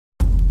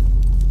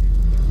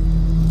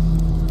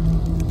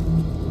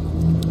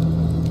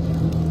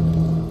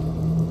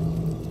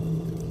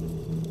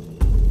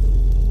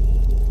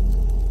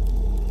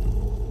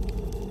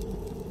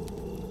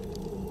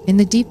In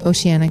the deep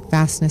oceanic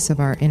vastness of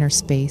our inner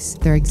space,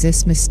 there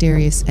exist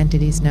mysterious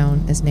entities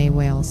known as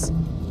Nawales.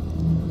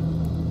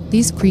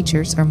 These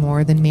creatures are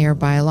more than mere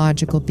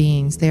biological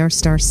beings. They are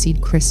starseed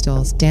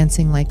crystals,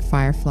 dancing like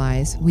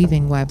fireflies,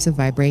 weaving webs of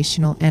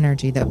vibrational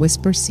energy that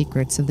whisper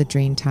secrets of the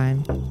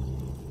dreamtime.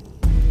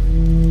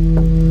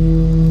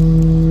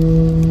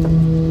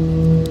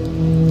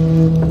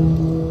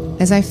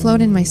 As I float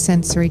in my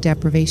sensory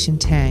deprivation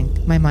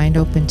tank, my mind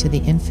open to the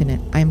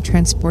infinite, I am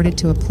transported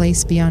to a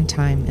place beyond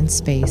time and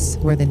space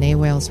where the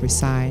Nawales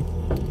reside.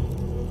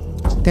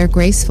 Their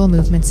graceful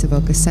movements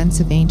evoke a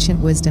sense of ancient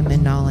wisdom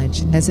and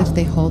knowledge, as if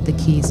they hold the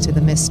keys to the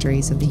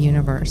mysteries of the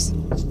universe.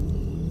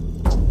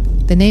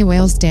 The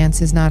Nawales'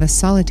 dance is not a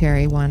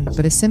solitary one,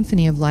 but a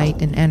symphony of light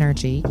and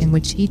energy in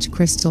which each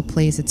crystal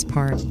plays its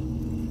part,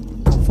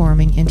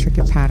 forming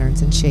intricate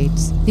patterns and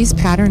shapes. These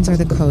patterns are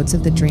the codes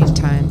of the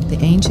dreamtime, the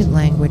ancient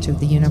language of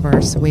the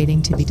universe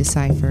waiting to be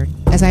deciphered.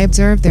 As I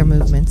observe their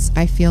movements,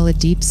 I feel a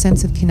deep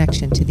sense of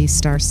connection to these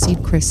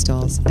starseed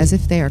crystals, as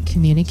if they are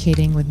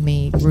communicating with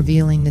me,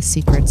 revealing the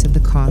secrets of the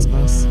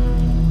cosmos.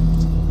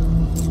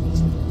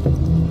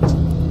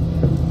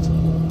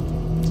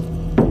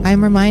 I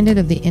am reminded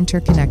of the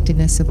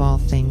interconnectedness of all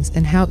things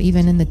and how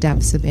even in the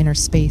depths of inner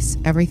space,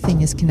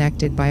 everything is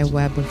connected by a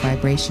web of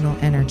vibrational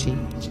energy.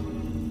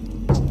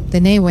 The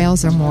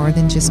Nawales are more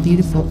than just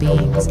beautiful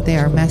beings, they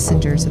are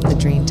messengers of the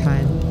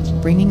dreamtime,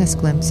 bringing us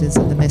glimpses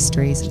of the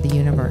mysteries of the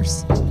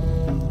universe.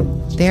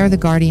 They are the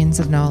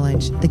guardians of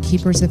knowledge, the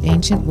keepers of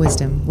ancient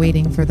wisdom,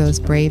 waiting for those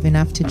brave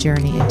enough to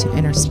journey into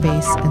inner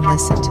space and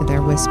listen to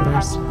their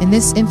whispers. In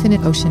this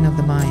infinite ocean of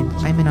the mind,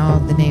 I'm in awe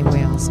of the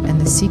Nawales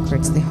and the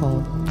secrets they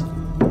hold.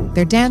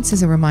 Their dance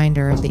is a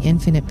reminder of the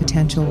infinite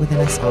potential within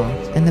us all,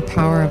 and the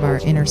power of our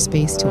inner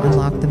space to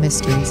unlock the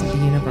mysteries of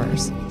the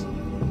universe.